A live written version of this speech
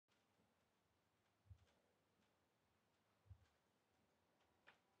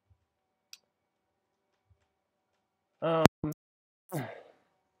Um,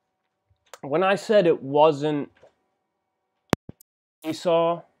 when I said it wasn't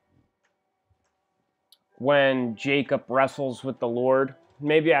Esau, when Jacob wrestles with the Lord,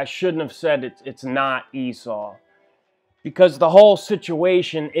 maybe I shouldn't have said it's not Esau. Because the whole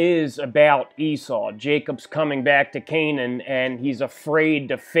situation is about Esau. Jacob's coming back to Canaan and he's afraid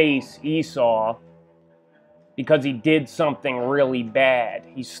to face Esau because he did something really bad.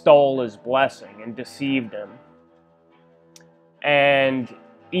 He stole his blessing and deceived him. And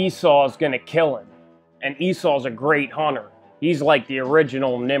Esau's going to kill him. And Esau's a great hunter. He's like the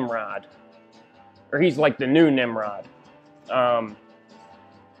original Nimrod. Or he's like the new Nimrod.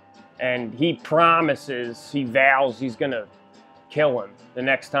 And he promises, he vows he's going to kill him the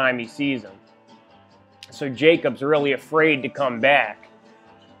next time he sees him. So Jacob's really afraid to come back.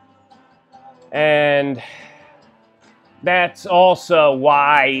 And that's also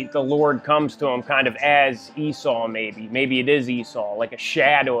why the Lord comes to him kind of as Esau, maybe. Maybe it is Esau, like a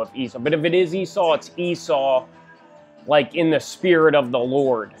shadow of Esau. But if it is Esau, it's Esau like in the spirit of the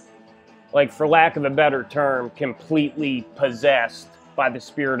Lord. Like, for lack of a better term, completely possessed by the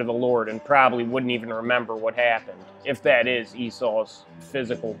spirit of the Lord and probably wouldn't even remember what happened, if that is Esau's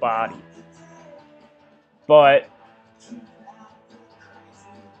physical body. But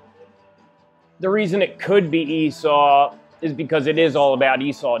the reason it could be Esau is because it is all about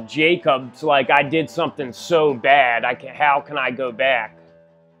Esau. Jacob's like, I did something so bad, how can I go back?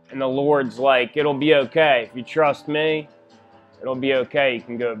 And the Lord's like, it'll be okay. If you trust me, it'll be okay. You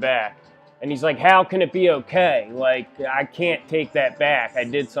can go back. And he's like, how can it be okay? Like, I can't take that back. I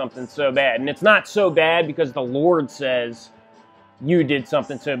did something so bad. And it's not so bad because the Lord says you did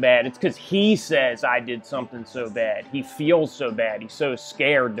something so bad. It's because he says I did something so bad. He feels so bad. He's so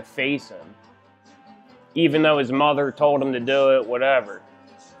scared to face him. Even though his mother told him to do it, whatever.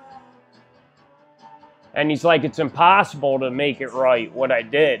 And he's like, it's impossible to make it right, what I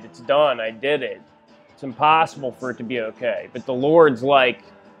did. It's done. I did it. It's impossible for it to be okay. But the Lord's like,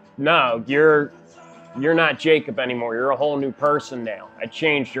 no, you're not Jacob anymore. You're a whole new person now. I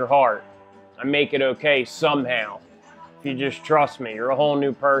changed your heart. I make it okay somehow. If you just trust me, you're a whole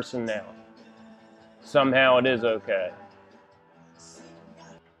new person now. Somehow it is okay.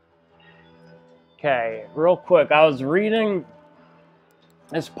 Okay, real quick. I was reading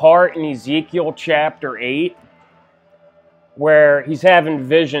this part in Ezekiel chapter 8 where he's having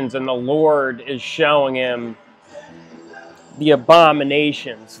visions and the Lord is showing him the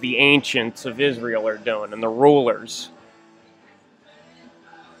abominations the ancients of Israel are doing and the rulers.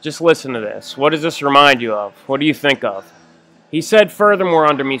 Just listen to this. What does this remind you of? What do you think of? He said furthermore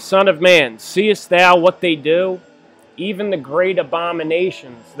unto me, Son of man, seest thou what they do? Even the great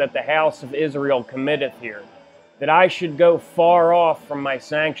abominations that the house of Israel committeth here, that I should go far off from my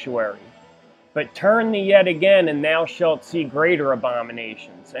sanctuary. But turn thee yet again, and thou shalt see greater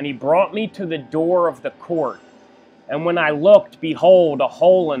abominations. And he brought me to the door of the court. And when I looked, behold, a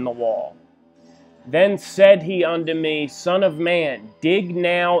hole in the wall. Then said he unto me, Son of man, dig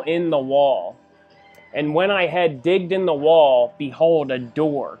now in the wall. And when I had digged in the wall, behold, a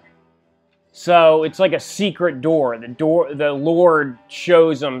door. So it's like a secret door. The Lord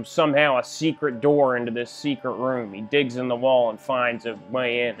shows him somehow a secret door into this secret room. He digs in the wall and finds a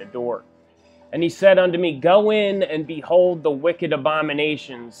way in, a door. And he said unto me, Go in and behold the wicked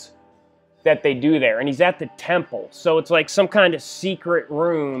abominations that they do there. And he's at the temple. So it's like some kind of secret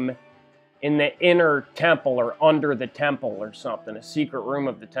room in the inner temple or under the temple or something. A secret room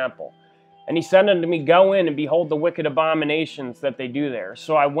of the temple. And he said unto me, Go in and behold the wicked abominations that they do there.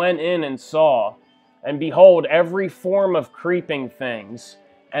 So I went in and saw, and behold, every form of creeping things,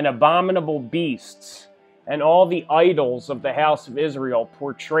 and abominable beasts, and all the idols of the house of Israel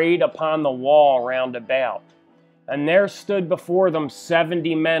portrayed upon the wall round about. And there stood before them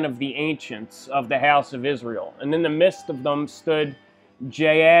 70 men of the ancients of the house of Israel. And in the midst of them stood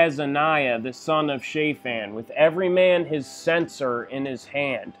Jaazaniah, the son of Shaphan, with every man his censer in his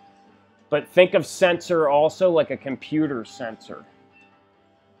hand. But think of censer also like a computer censer.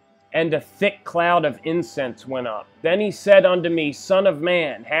 And a thick cloud of incense went up. Then he said unto me, Son of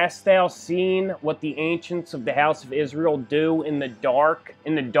man, hast thou seen what the ancients of the house of Israel do in the dark,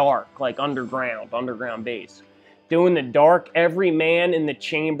 like underground base? Do in the dark, every man in the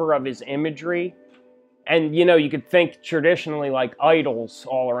chamber of his imagery. And, you know, you could think traditionally like idols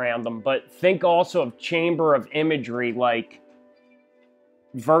all around them, but think also of chamber of imagery like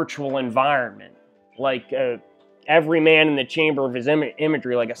virtual environment. Like every man in the chamber of his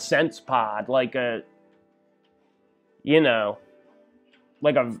imagery, like a sense pod, like a, you know,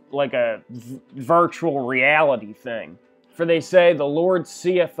 like a virtual reality thing. For they say, the Lord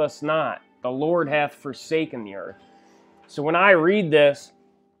seeth us not. The Lord hath forsaken the earth. So when I read this,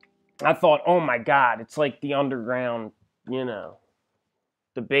 I thought, oh my God, it's like the underground, you know,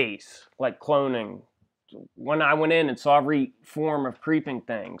 the base, like cloning. When I went in and saw every form of creeping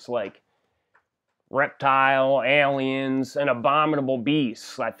things, like reptile, aliens, and abominable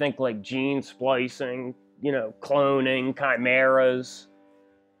beasts. I think like gene splicing, you know, cloning, chimeras,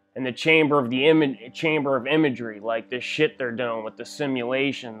 and the chamber of imagery, like the shit they're doing with the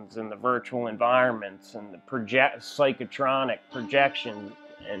simulations and the virtual environments and the psychotronic projection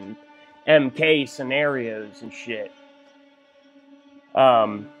and MK scenarios and shit.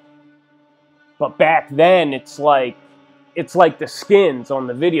 But back then, it's like the skins on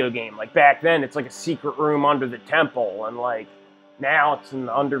the video game. Like back then, it's like a secret room under the temple, and like now it's in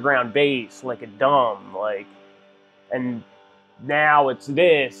the underground base, like a dumb, like, and now it's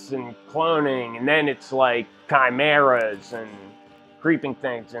this and cloning, and then it's like chimeras and creeping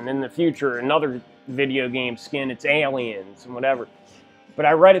things, and in the future, another video game skin, it's aliens and whatever. But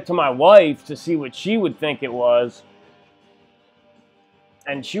I read it to my wife to see what she would think it was.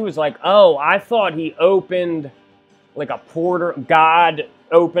 And she was like, oh, I thought he opened like a portal. God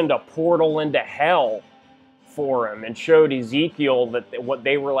opened a portal into hell for him and showed Ezekiel that what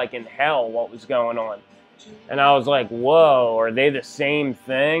they were like in hell, what was going on. And I was like, whoa, are they the same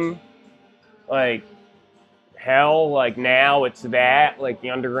thing? Like hell, like now it's that, like the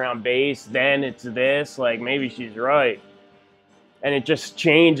underground base, then it's this, like maybe she's right. And it just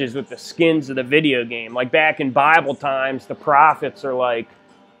changes with the skins of the video game. Like back in Bible times, the prophets are like,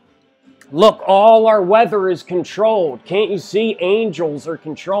 look, all our weather is controlled. Can't you see angels are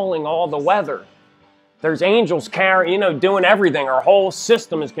controlling all the weather? There's angels doing everything. Our whole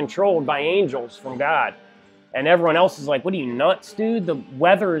system is controlled by angels from God. And everyone else is like, what are you, nuts, dude? The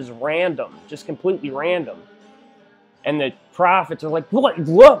weather is random, just completely random. And the prophets are like,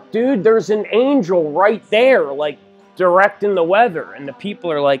 look, dude, there's an angel right there, like, directing the weather. And the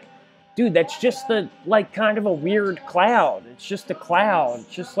people are like, dude, that's just kind of a weird cloud. It's just a cloud.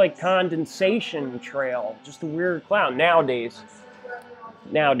 It's just like condensation trail. Just a weird cloud. Nowadays,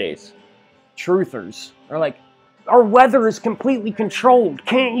 truthers are like, our weather is completely controlled.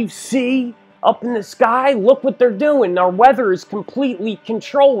 Can't you see up in the sky? Look what they're doing. Our weather is completely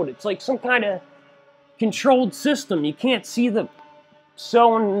controlled. It's like some kind of controlled system. You can't see the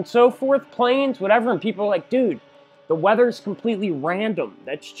so on and so forth, planes, whatever. And people are like, dude, the weather's completely random.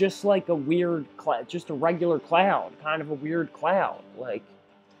 That's just like a weird cloud, just a regular cloud, kind of a weird cloud, like,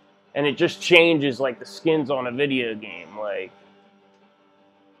 and it just changes like the skins on a video game, like.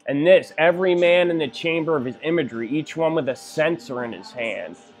 And this, every man in the chamber of his imagery, each one with a censer in his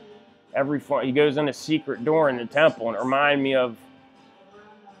hand. He goes in a secret door in the temple, and it reminded me of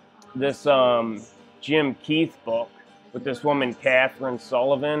this Jim Keith book with this woman, Catherine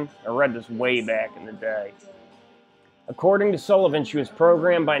Sullivan. I read this way back in the day. According to Sullivan, she was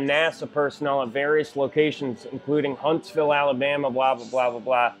programmed by NASA personnel at various locations, including Huntsville, Alabama, blah, blah, blah, blah,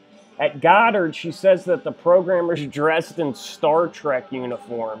 blah. At Goddard, she says that the programmers dressed in Star Trek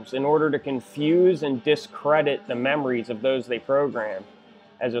uniforms in order to confuse and discredit the memories of those they programmed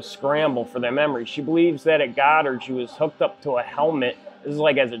as a scramble for their memory. She believes that at Goddard, she was hooked up to a helmet. This is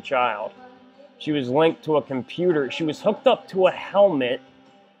like as a child. She was linked to a computer. She was hooked up to a helmet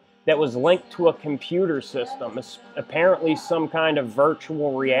that was linked to a computer system, apparently some kind of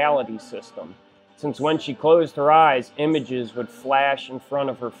virtual reality system, since when she closed her eyes, images would flash in front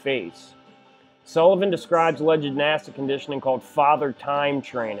of her face. Sullivan describes alleged NASA conditioning called father time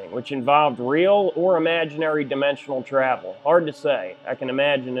training, which involved real or imaginary dimensional travel. Hard to say. I can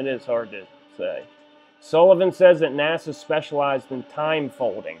imagine it is hard to say. Sullivan says that NASA specialized in time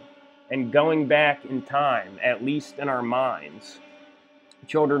folding and going back in time, at least in our minds.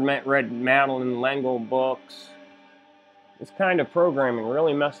 Children read Madeline L'Engle books. This kind of programming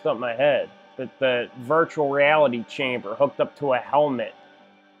really messed up my head. That the virtual reality chamber hooked up to a helmet.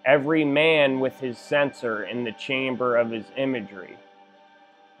 Every man with his sensor in the chamber of his imagery.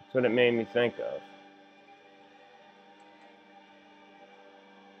 That's what it made me think of.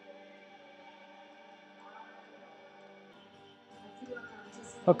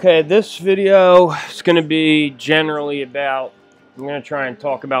 Okay, this video is going to be generally about, I'm going to try and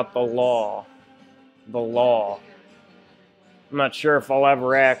talk about the law. The law. I'm not sure if I'll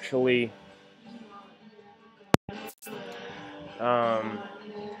ever actually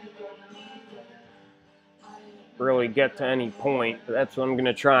really get to any point, but that's what I'm going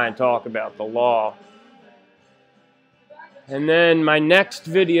to try and talk about, the law. And then my next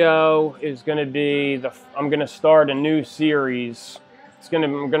video is going to be, I'm going to start a new series.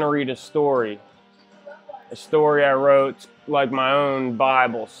 I'm going to read a story I wrote, like my own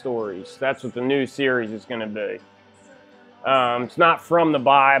Bible stories. That's what the new series is going to be. It's not from the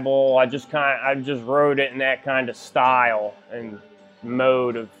Bible. I just wrote it in that kind of style and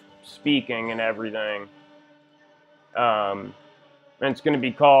mode of speaking and everything. And it's going to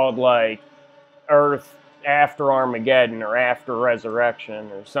be called like Earth After Armageddon or After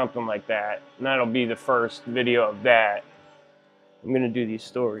Resurrection or something like that. And that'll be the first video of that. I'm going to do these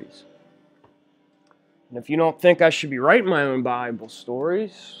stories. And if you don't think I should be writing my own Bible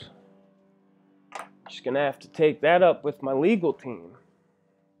stories, just going to have to take that up with my legal team.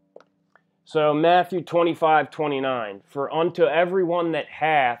 So Matthew 25:29, for unto everyone that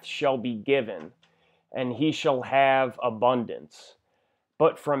hath shall be given, and he shall have abundance.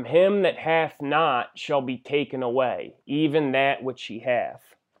 But from him that hath not shall be taken away, even that which he hath.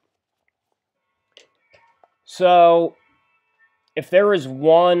 So, if there is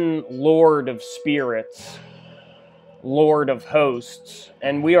one Lord of spirits, Lord of hosts,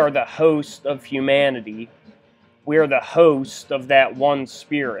 and we are the host of humanity, we are the host of that one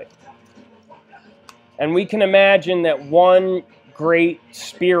spirit. And we can imagine that one great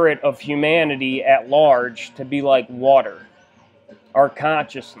spirit of humanity at large to be like water. Our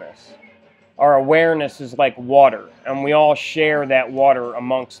consciousness, our awareness is like water, and we all share that water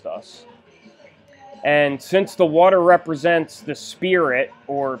amongst us. And since the water represents the spirit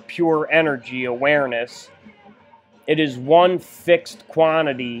or pure energy awareness, it is one fixed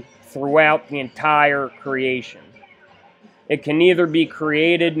quantity throughout the entire creation. It can neither be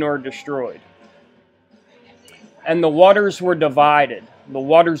created nor destroyed. And the waters were divided, the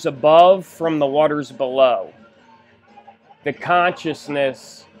waters above from the waters below. The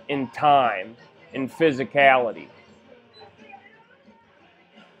consciousness in time, in physicality.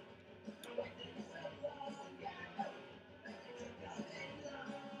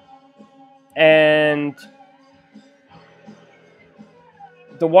 And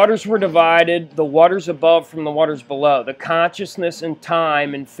the waters were divided, the waters above from the waters below. The consciousness in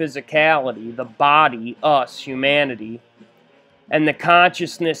time and physicality, the body, us, humanity, and the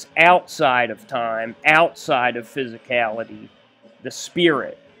consciousness outside of time, outside of physicality, the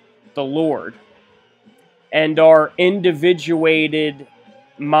spirit, the Lord, and our individuated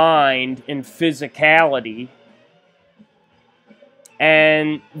mind in physicality,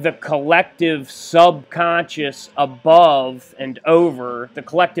 and the collective subconscious above and over, the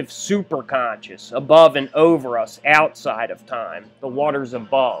collective superconscious above and over us outside of time, the waters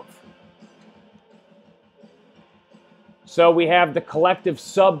above. So we have the collective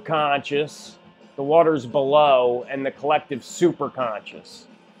subconscious, the waters below, and the collective superconscious,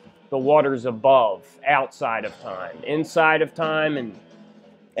 the waters above, outside of time, inside of time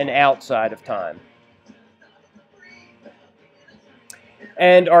and outside of time.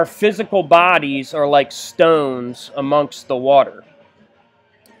 And our physical bodies are like stones amongst the water.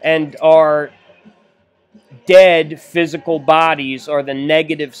 And our dead physical bodies are the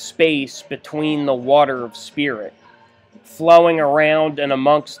negative space between the water of spirit, flowing around and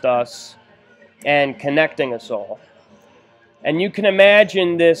amongst us and connecting us all. And you can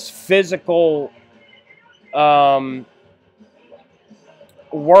imagine this physical world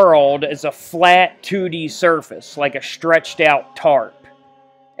as a flat 2D surface, like a stretched out tarp.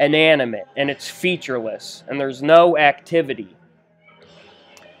 Inanimate, and it's featureless, and there's no activity.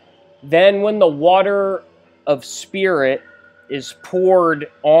 Then when the water of spirit is poured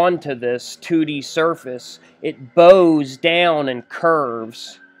onto this 2D surface, it bows down and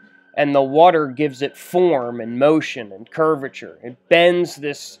curves, and the water gives it form and motion and curvature. It bends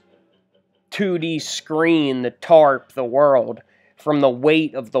this 2D screen, the tarp, the world, from the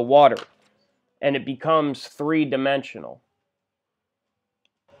weight of the water, and it becomes three-dimensional.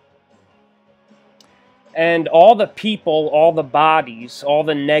 And all the people, all the bodies, all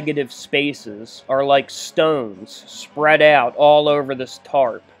the negative spaces are like stones spread out all over this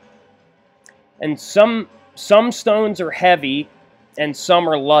tarp. And some stones are heavy and some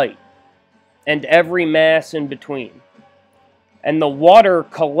are light, and every mass in between. And the water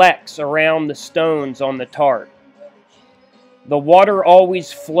collects around the stones on the tarp. The water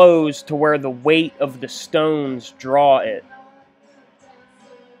always flows to where the weight of the stones draw it.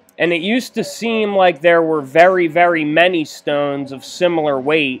 And it used to seem like there were very, very many stones of similar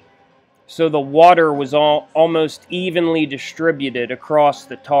weight, so the water was almost evenly distributed across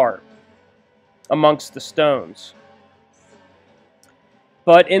the tarp amongst the stones.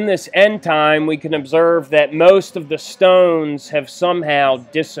 But in this end time, we can observe that most of the stones have somehow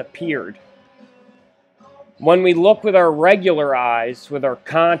disappeared. When we look with our regular eyes, with our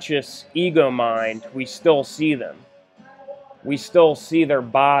conscious ego mind, we still see them. We still see their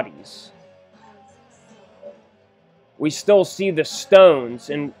bodies. We still see the stones,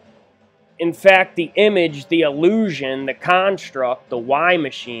 and In fact, the image, the illusion, the construct, the Y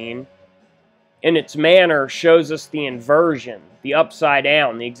machine, in its manner shows us the inversion, the upside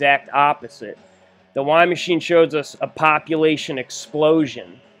down, the exact opposite. The Y machine shows us a population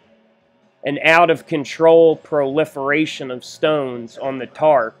explosion, an out-of-control proliferation of stones on the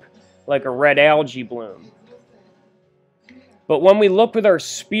tarp, like a red algae bloom. But when we look with our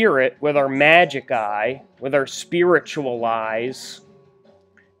spirit, with our magic eye, with our spiritual eyes,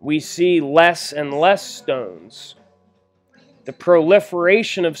 we see less and less stones. The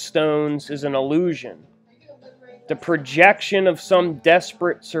proliferation of stones is an illusion, the projection of some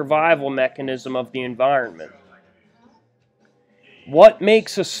desperate survival mechanism of the environment. What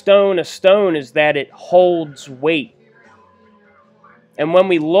makes a stone is that it holds weight. And when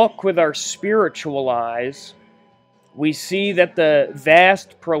we look with our spiritual eyes, we see that the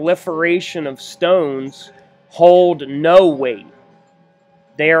vast proliferation of stones hold no weight.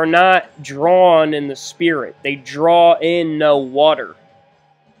 They are not drawn in the spirit. They draw in no water.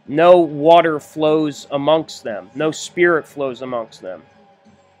 No water flows amongst them. No spirit flows amongst them.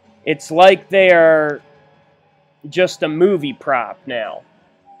 It's like they are just a movie prop now.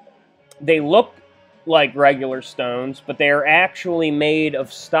 They look like regular stones, but they are actually made of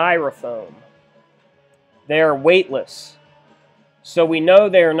styrofoam. They are weightless. So we know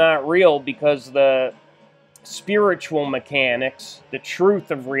they are not real because the spiritual mechanics, the truth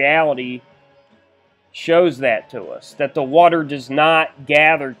of reality, shows that to us, that the water does not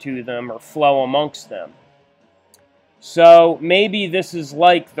gather to them or flow amongst them. So maybe this is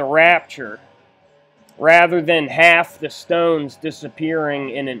like the rapture. Rather than half the stones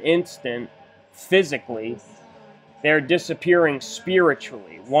disappearing in an instant physically, they're disappearing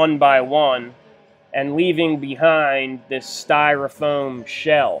spiritually, one by one, and leaving behind this styrofoam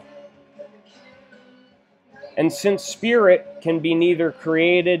shell. And since spirit can be neither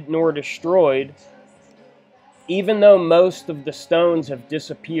created nor destroyed, even though most of the stones have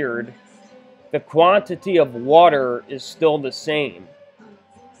disappeared, the quantity of water is still the same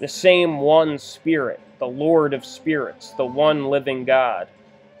one Spirit, the Lord of spirits, the one living God.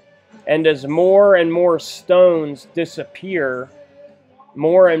 And as more and more stones disappear,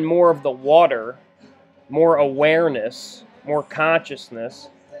 more and more of the water, more awareness, more consciousness,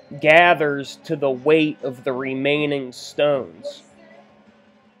 gathers to the weight of the remaining stones.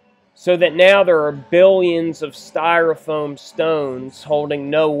 So that now there are billions of styrofoam stones holding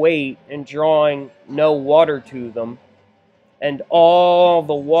no weight and drawing no water to them. And all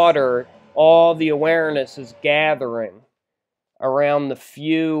the water, all the awareness is gathering around the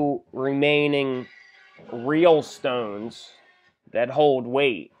few remaining real stones that hold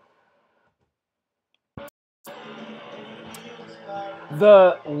weight.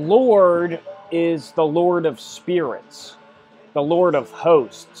 The Lord is the Lord of spirits, the Lord of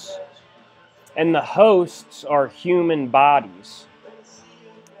hosts. And the hosts are human bodies.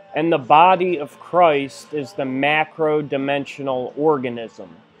 And the body of Christ is the macro-dimensional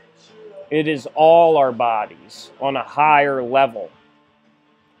organism. It is all our bodies on a higher level,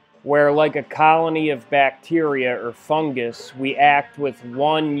 where like a colony of bacteria or fungus, we act with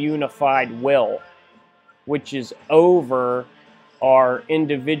one unified will, which is over our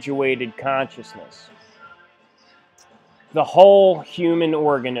individuated consciousness. The whole human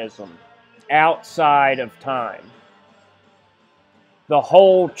organism, outside of time. The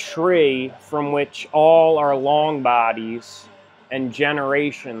whole tree from which all our long bodies and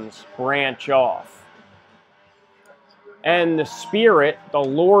generations branch off. And the Spirit, the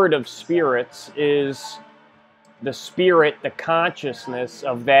Lord of spirits, is the spirit, the consciousness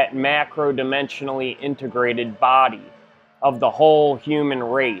of that macro-dimensionally integrated body of the whole human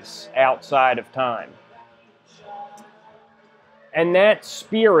race outside of time. And that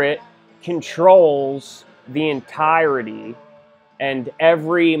spirit controls the entirety and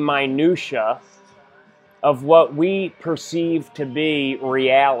every minutia of what we perceive to be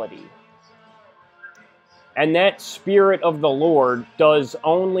reality. And that Spirit of the Lord does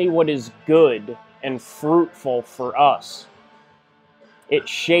only what is good and fruitful for us. It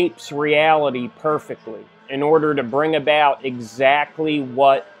shapes reality perfectly in order to bring about exactly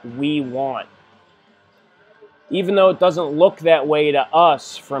what we want. Even though it doesn't look that way to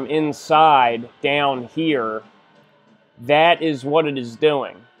us from inside down here, that is what it is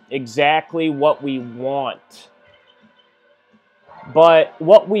doing. Exactly what we want. But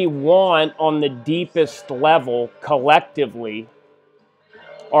what we want on the deepest level, collectively,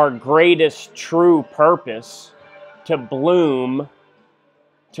 our greatest true purpose, to bloom,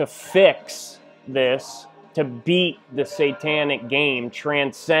 to fix this, to beat the satanic game,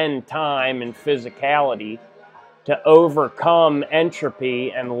 transcend time and physicality, to overcome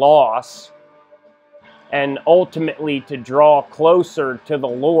entropy and loss, and ultimately to draw closer to the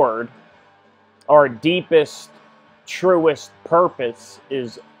Lord, our deepest, truest purpose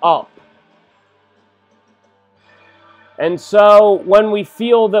is up. And so when we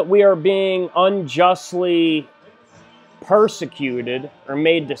feel that we are being unjustly persecuted or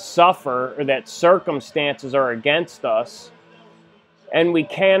made to suffer, or that circumstances are against us, and we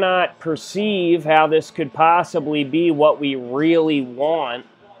cannot perceive how this could possibly be what we really want,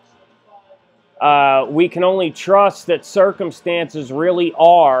 we can only trust that circumstances really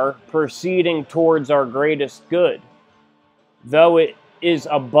are proceeding towards our greatest good, though it is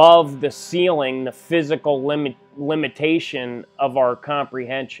above the ceiling, the physical limitation of our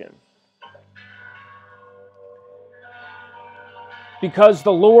comprehension. Because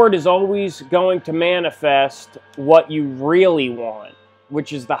the Lord is always going to manifest what you really want,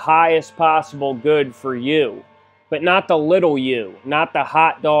 which is the highest possible good for you. But not the little you, not the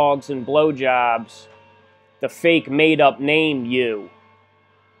hot dogs and blowjobs, the fake made-up name you,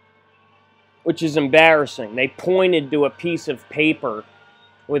 which is embarrassing. They pointed to a piece of paper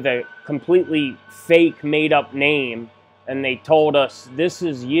with a completely fake made-up name, and they told us, this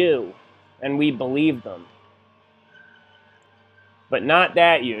is you, and we believed them. But not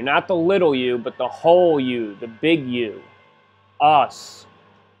that you, not the little you, but the whole you, the big you, us.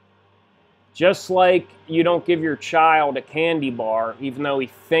 Just like you don't give your child a candy bar, even though he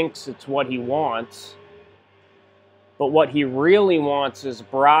thinks it's what he wants, but what he really wants is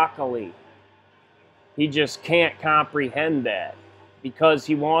broccoli. He just can't comprehend that because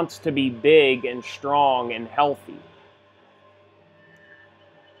he wants to be big and strong and healthy.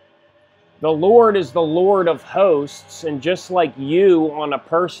 The Lord is the Lord of hosts, and just like you on a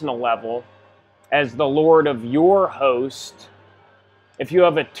personal level, as the Lord of your host, if you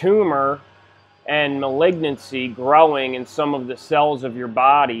have a tumor and malignancy growing in some of the cells of your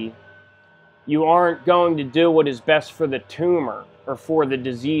body, you aren't going to do what is best for the tumor or for the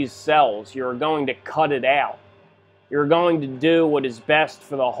diseased cells. You're going to cut it out. You're going to do what is best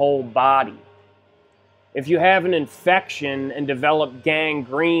for the whole body. If you have an infection and develop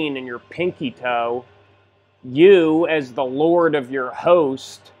gangrene in your pinky toe, you, as the Lord of your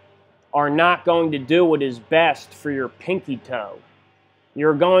host, are not going to do what is best for your pinky toe.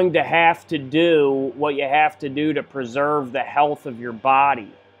 You're going to have to do what you have to do to preserve the health of your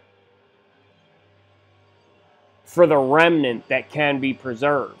body for the remnant that can be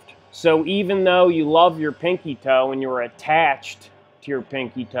preserved. So even though you love your pinky toe and you're attached to your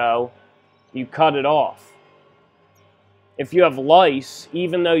pinky toe, you cut it off. If you have lice,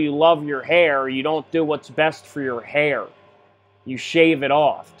 even though you love your hair, you don't do what's best for your hair. You shave it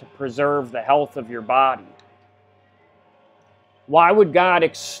off to preserve the health of your body. Why would God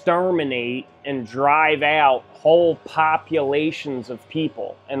exterminate and drive out whole populations of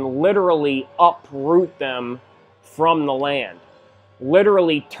people and literally uproot them from the land?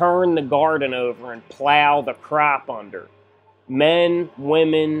 Literally turn the garden over and plow the crop under. Men,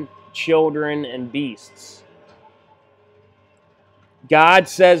 women, children, and beasts. God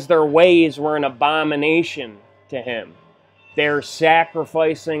says their ways were an abomination to him. They're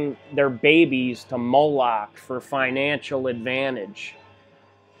sacrificing their babies to Moloch for financial advantage.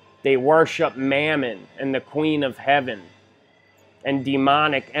 They worship Mammon and the Queen of Heaven and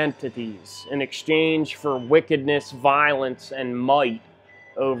demonic entities in exchange for wickedness, violence, and might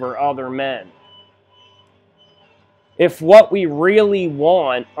over other men. If what we really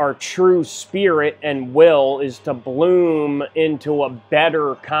want, our true spirit and will, is to bloom into a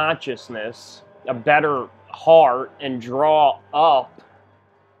better consciousness, a better heart, and draw up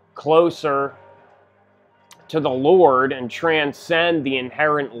closer to the Lord and transcend the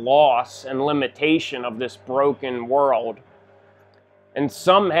inherent loss and limitation of this broken world, and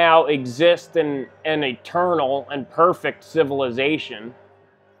somehow exist in an eternal and perfect civilization,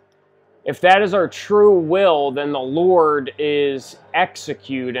 if that is our true will, then the Lord is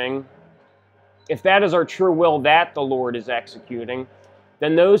executing. If that is our true will that the Lord is executing,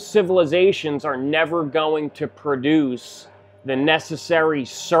 then those civilizations are never going to produce the necessary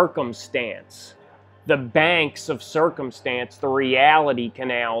circumstance, the banks of circumstance, the reality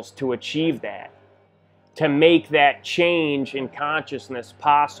canals to achieve that, to make that change in consciousness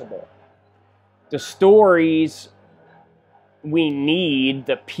possible. The stories we need,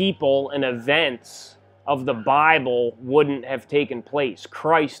 the people and events of the Bible wouldn't have taken place.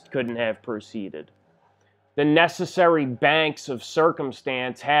 Christ couldn't have proceeded. The necessary banks of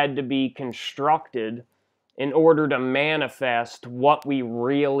circumstance had to be constructed in order to manifest what we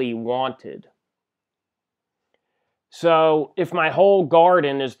really wanted. So if my whole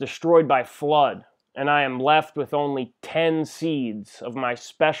garden is destroyed by flood, and I am left with only 10 seeds of my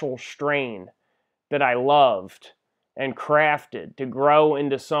special strain that I loved and crafted to grow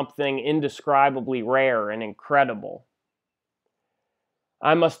into something indescribably rare and incredible.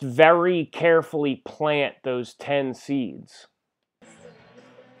 I must very carefully plant those 10 seeds,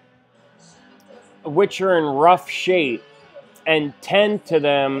 which are in rough shape, and tend to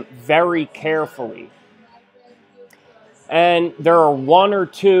them very carefully. And there are one or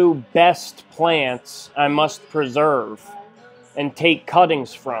two best plants I must preserve and take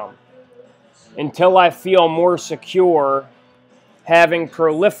cuttings from until I feel more secure, having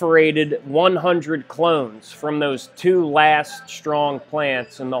proliferated 100 clones from those two last strong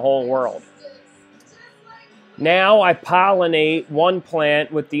plants in the whole world. Now I pollinate one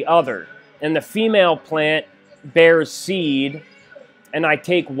plant with the other, and the female plant bears seed, and I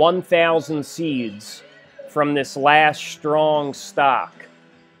take 1,000 seeds from this last strong stock.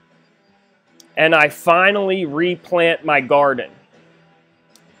 And I finally replant my garden,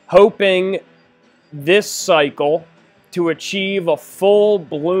 hoping this cycle to achieve a full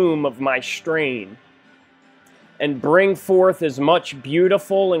bloom of my strain and bring forth as much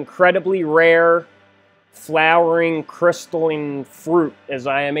beautiful, incredibly rare, flowering, crystalline fruit as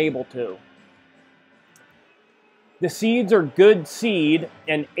I am able to. The seeds are good seed,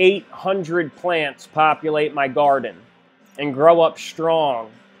 and 800 plants populate my garden and grow up strong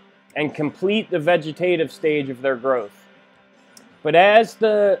and complete the vegetative stage of their growth. But as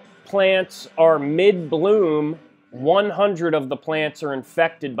the plants are mid-bloom, 100 of the plants are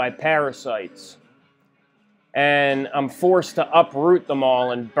infected by parasites, and I'm forced to uproot them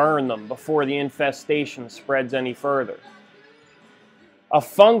all and burn them before the infestation spreads any further. A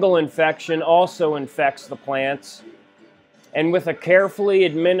fungal infection also infects the plants, and with a carefully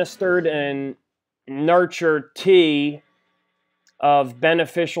administered and nurtured tea of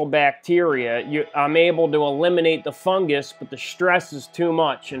beneficial bacteria, I'm able to eliminate the fungus, but the stress is too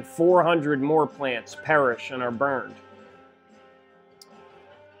much, and 400 more plants perish and are burned.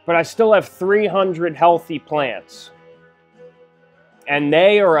 But I still have 300 healthy plants, and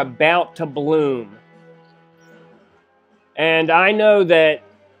they are about to bloom. And I know that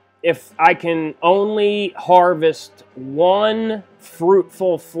if I can only harvest one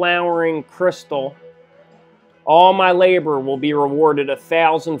fruitful flowering crystal, all my labor will be rewarded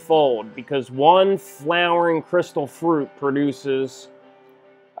 1,000-fold, because one flowering crystal fruit produces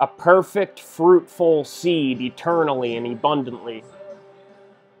a perfect fruitful seed eternally and abundantly.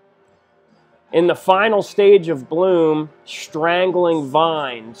 In the final stage of bloom, strangling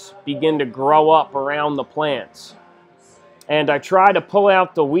vines begin to grow up around the plants. And I try to pull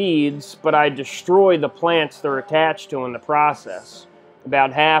out the weeds, but I destroy the plants they're attached to in the process,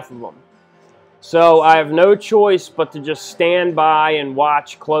 about half of them. So I have no choice but to just stand by and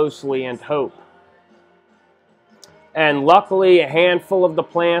watch closely and hope. And luckily, a handful of the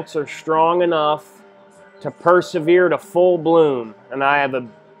plants are strong enough to persevere to full bloom, and I have a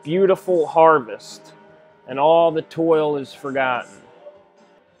beautiful harvest, and all the toil is forgotten.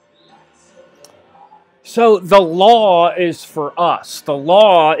 So the law is for us. The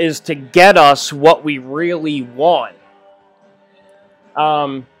law is to get us what we really want.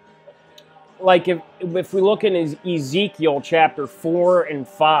 Like if we look in Ezekiel chapter 4 and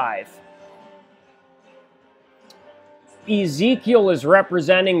 5, Ezekiel is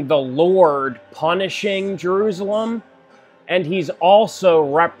representing the Lord punishing Jerusalem, and he's also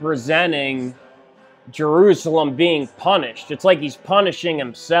representing Jerusalem being punished. It's like he's punishing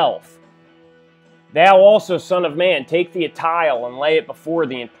himself. Thou also, son of man, take thee a tile and lay it before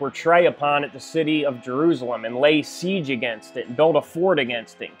thee, and portray upon it the city of Jerusalem, and lay siege against it, and build a fort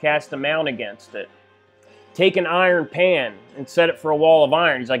against it, and cast a mount against it. Take an iron pan and set it for a wall of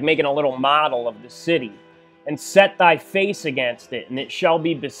iron. He's like making a little model of the city. And set thy face against it, and it shall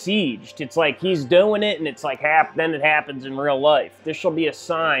be besieged. It's like he's doing it, and it's like then it happens in real life. This shall be a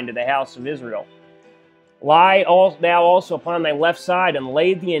sign to the house of Israel. Lie thou also upon thy left side, and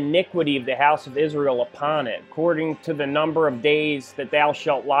lay the iniquity of the house of Israel upon it. According to the number of days that thou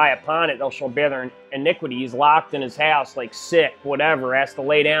shalt lie upon it, thou shalt bear their iniquity. He's locked in his house, like sick, whatever, has to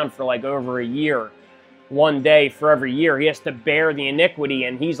lay down for like over a year. One day for every year. He has to bear the iniquity,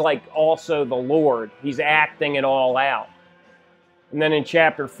 and he's like also the Lord. He's acting it all out. And then in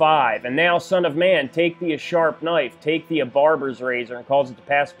chapter 5, and now, son of man, take thee a sharp knife, take thee a barber's razor, and cause it to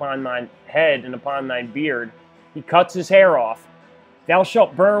pass upon thine head and upon thine beard. He cuts his hair off. Thou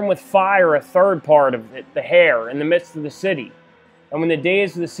shalt burn with fire a third part of it, the hair, in the midst of the city. And when the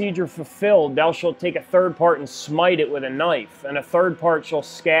days of the siege are fulfilled, thou shalt take a third part and smite it with a knife, and a third part shall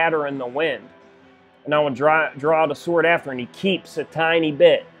scatter in the wind. And I will draw out a sword after, and he keeps a tiny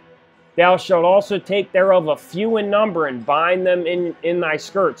bit. Thou shalt also take thereof a few in number and bind them in thy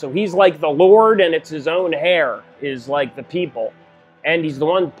skirt. So he's like the Lord, and it's his own hair is like the people. And he's the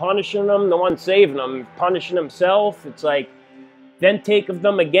one punishing them, the one saving them, punishing himself. It's like, then take of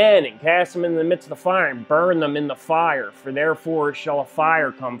them again and cast them in the midst of the fire and burn them in the fire. For therefore shall a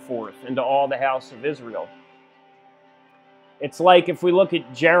fire come forth into all the house of Israel. It's like if we look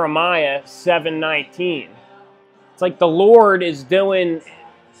at Jeremiah 7:19. It's like the Lord is doing,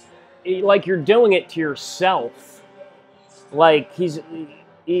 like you're doing it to yourself. Like the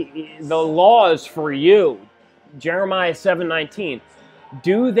law is for you. Jeremiah 7:19.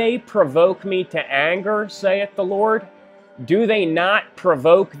 Do they provoke me to anger, saith the Lord? Do they not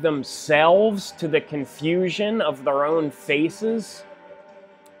provoke themselves to the confusion of their own faces?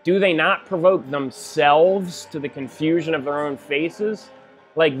 Do they not provoke themselves to the confusion of their own faces?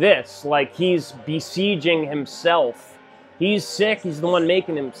 Like this, like he's besieging himself. He's sick, he's the one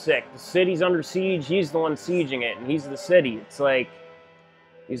making him sick. The city's under siege, he's the one sieging it, and he's the city. It's like,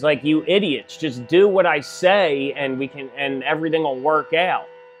 he's like, you idiots, just do what I say and everything will work out.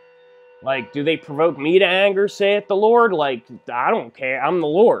 Like, do they provoke me to anger, saith the Lord? Like, I don't care, I'm the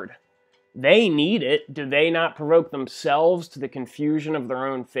Lord. They need it. Do they not provoke themselves to the confusion of their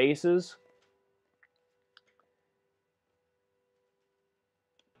own faces?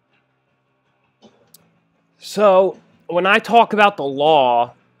 So, when I talk about the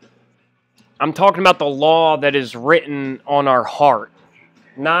law, I'm talking about the law that is written on our heart,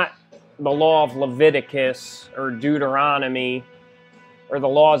 not the law of Leviticus or Deuteronomy or the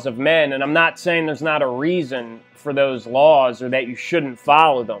laws of men. And I'm not saying there's not a reason for those laws or that you shouldn't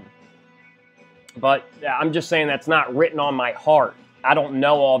follow them. But I'm just saying that's not written on my heart. I don't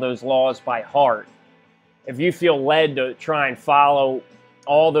know all those laws by heart. If you feel led to try and follow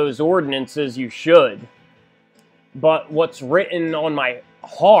all those ordinances, you should. But what's written on my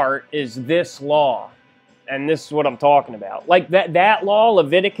heart is this law. And this is what I'm talking about. Like that law,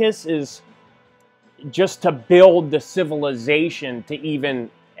 Leviticus, is just to build the civilization to even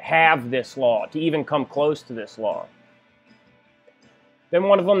have this law, to even come close to this law. Then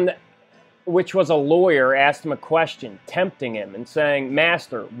one of them, which was a lawyer, asked him a question, tempting him and saying,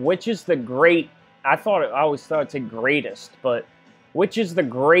 Master, which is the great, I always thought it said greatest, but which is the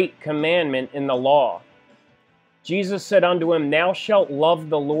great commandment in the law? Jesus said unto him, Thou shalt love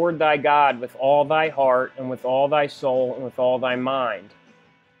the Lord thy God with all thy heart, and with all thy soul, and with all thy mind.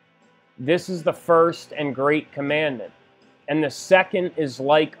 This is the first and great commandment. And the second is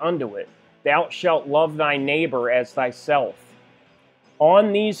like unto it. Thou shalt love thy neighbor as thyself.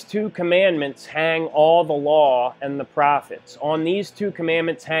 On these two commandments hang all the law and the prophets. On these two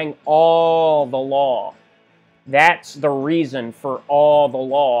commandments hang all the law. That's the reason for all the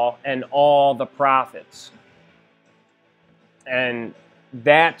law and all the prophets. And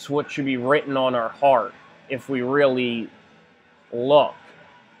that's what should be written on our heart if we really look.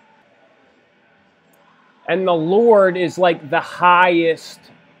 And the Lord is like the highest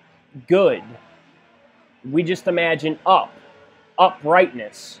good. We just imagine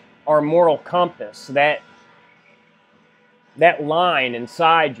uprightness, our moral compass, that line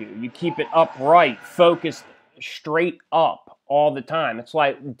inside you. You keep it upright, focused straight up all the time. It's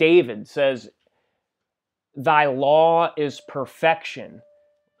like David says, Thy law is perfection.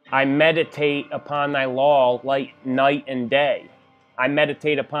 I meditate upon thy law like night and day. I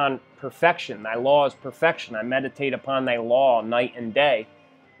meditate upon perfection. Thy law is perfection. I meditate upon thy law night and day.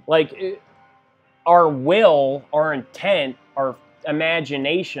 Like our will, our intent, our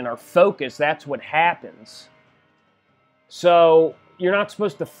imagination, our focus, that's what happens. So you're not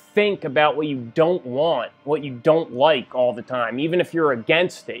supposed to think about what you don't want, what you don't like all the time. Even if you're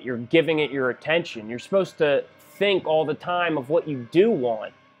against it, you're giving it your attention. You're supposed to think all the time of what you do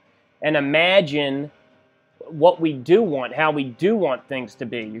want and imagine what we do want, how we do want things to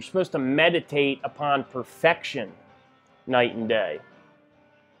be. You're supposed to meditate upon perfection night and day.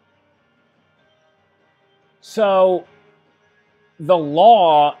 So the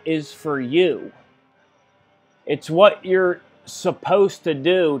law is for you. It's what you're supposed to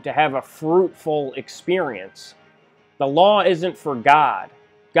do to have a fruitful experience. The law isn't for God.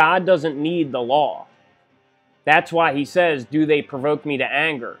 God doesn't need the law. That's why he says, do they provoke me to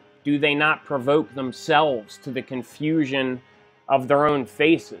anger? Do they not provoke themselves to the confusion of their own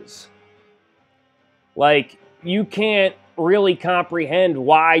faces? Like, you can't really comprehend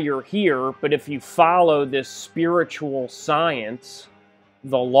why you're here, but if you follow this spiritual science,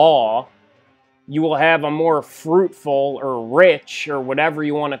 the law, you will have a more fruitful or rich or whatever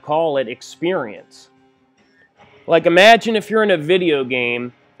you want to call it experience. Like, imagine if you're in a video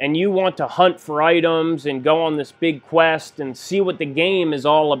game and you want to hunt for items and go on this big quest and see what the game is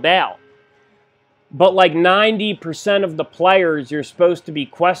all about. But like 90% of the players you're supposed to be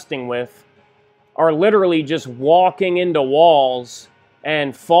questing with are literally just walking into walls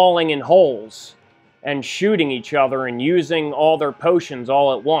and falling in holes and shooting each other and using all their potions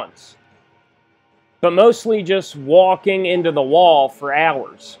all at once. But mostly just walking into the wall for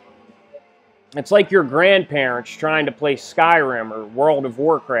hours. It's like your grandparents trying to play Skyrim or World of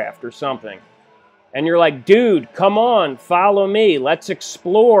Warcraft or something. And you're like, dude, come on, follow me. Let's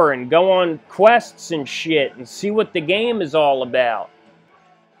explore and go on quests and shit and see what the game is all about.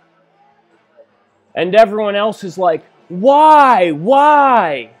 And everyone else is like, why?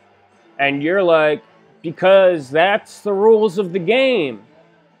 Why? And you're like, because that's the rules of the game.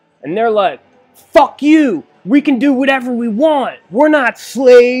 And they're like, fuck you. We can do whatever we want. We're not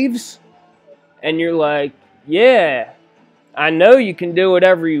slaves. And you're like, yeah, I know you can do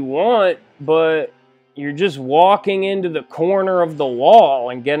whatever you want, but you're just walking into the corner of the wall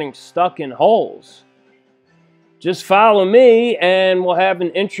and getting stuck in holes. Just follow me and we'll have an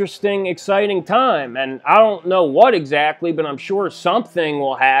interesting, exciting time. And I don't know what exactly, but I'm sure something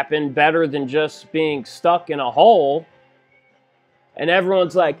will happen better than just being stuck in a hole. And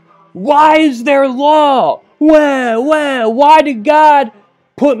everyone's like, why is there law? Why did God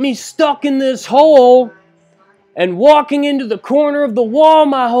put me stuck in this hole and walking into the corner of the wall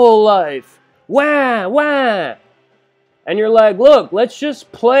my whole life? Why? And you're like, look, let's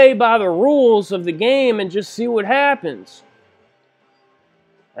just play by the rules of the game and just see what happens.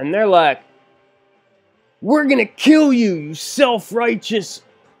 And they're like, we're gonna kill you, you self-righteous,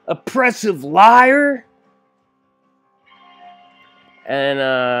 oppressive liar.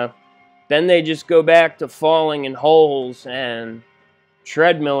 And then they just go back to falling in holes and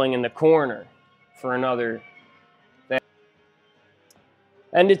treadmilling in the corner for another thing.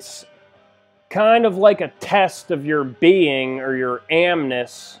 And it's kind of like a test of your being or your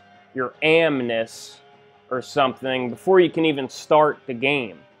amness or something before you can even start the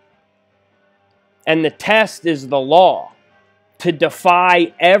game. And the test is the law. To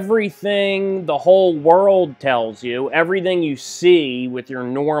defy everything the whole world tells you, everything you see with your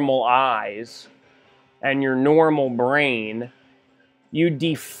normal eyes and your normal brain, you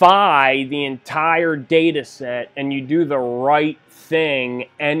defy the entire data set and you do the right thing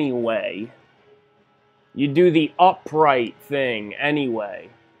anyway. You do the upright thing anyway.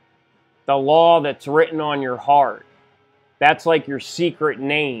 The law that's written on your heart. That's like your secret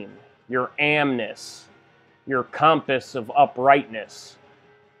name, your amness, your compass of uprightness,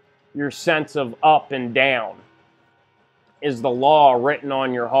 your sense of up and down is the law written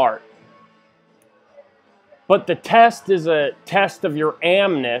on your heart. But the test is a test of your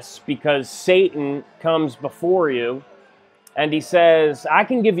amness because Satan comes before you and he says, I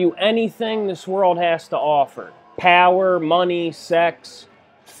can give you anything this world has to offer. Power, money, sex,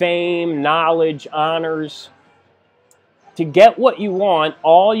 fame, knowledge, honors. To get what you want,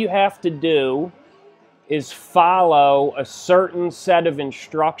 all you have to do is follow a certain set of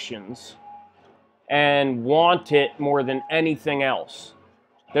instructions and want it more than anything else.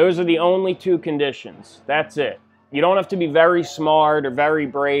 Those are the only two conditions. That's it. You don't have to be very smart or very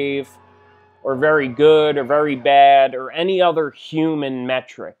brave or very good or very bad or any other human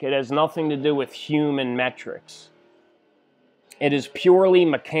metric. It has nothing to do with human metrics. It is purely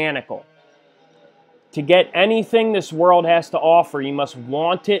mechanical. To get anything this world has to offer, you must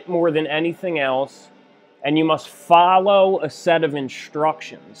want it more than anything else, and you must follow a set of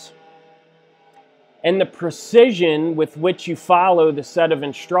instructions. And the precision with which you follow the set of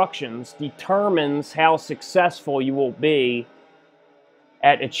instructions determines how successful you will be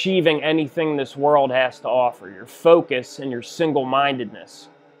at achieving anything this world has to offer, your focus and your single-mindedness.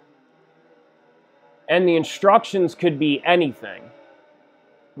 And the instructions could be anything.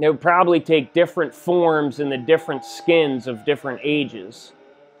 They would probably take different forms in the different skins of different ages.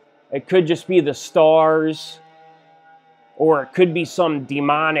 It could just be the stars, or it could be some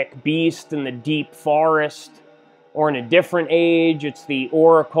demonic beast in the deep forest, or in a different age, it's the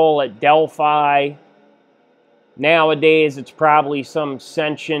oracle at Delphi. Nowadays, it's probably some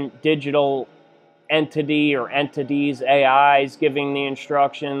sentient digital entity or entities, AIs, giving the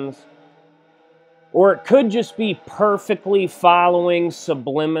instructions. Or it could just be perfectly following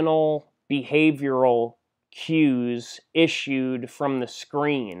subliminal behavioral cues issued from the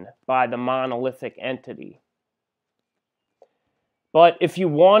screen by the monolithic entity. But if you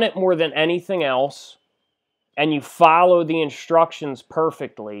want it more than anything else, and you follow the instructions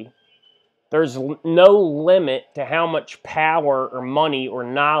perfectly, there's no limit to how much power or money or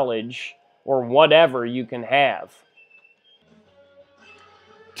knowledge or whatever you can have.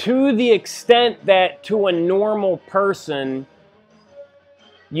 To the extent that to a normal person,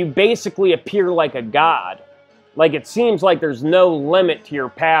 you basically appear like a god. Like, it seems like there's no limit to your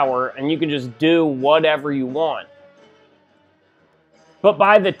power and you can just do whatever you want. But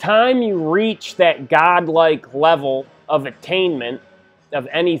by the time you reach that godlike level of attainment of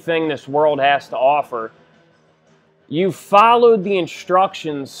anything this world has to offer, you've followed the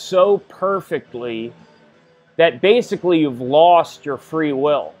instructions so perfectly that basically you've lost your free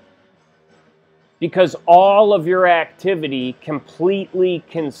will. Because all of your activity completely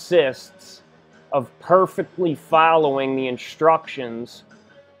consists of perfectly following the instructions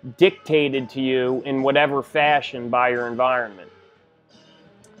dictated to you in whatever fashion by your environment.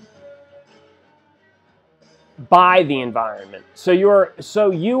 By the environment. So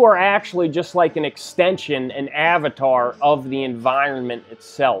you are actually just like an extension, an avatar of the environment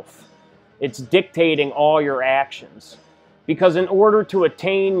itself. It's dictating all your actions. Because in order to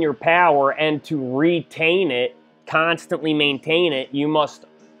attain your power and to retain it, constantly maintain it, you must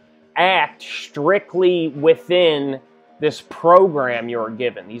act strictly within this program you're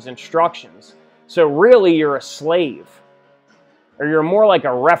given, these instructions. So really you're a slave. Or you're more like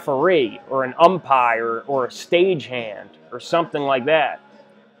a referee or an umpire or a stagehand or something like that.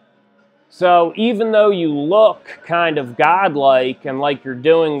 So even though you look kind of godlike and like you're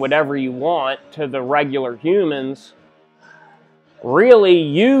doing whatever you want to the regular humans, really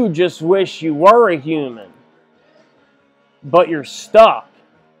you just wish you were a human. But you're stuck.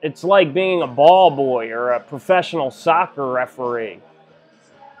 It's like being a ball boy or a professional soccer referee.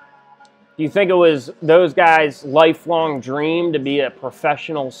 Do you think it was those guys' lifelong dream to be a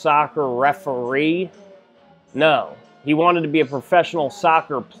professional soccer referee? No. He wanted to be a professional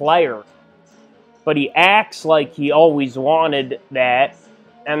soccer player. But he acts like he always wanted that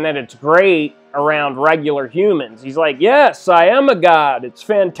and that it's great around regular humans. He's like, yes, I am a god. It's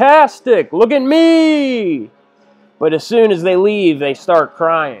fantastic. Look at me. But as soon as they leave, they start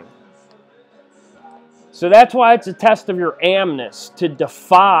crying. So that's why it's a test of your amness to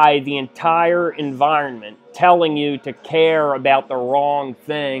defy the entire environment, telling you to care about the wrong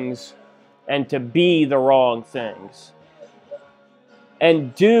things and to be the wrong things.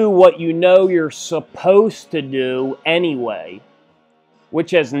 And do what you know you're supposed to do anyway,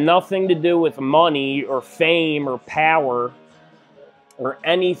 which has nothing to do with money or fame or power or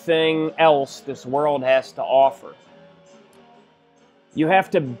anything else this world has to offer. You have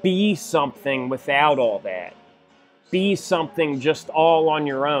to be something without all that. Be something just all on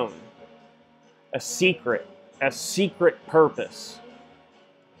your own. A secret purpose.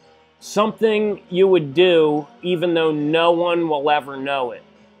 Something you would do even though no one will ever know it.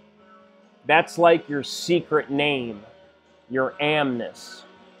 That's like your secret name, your amness.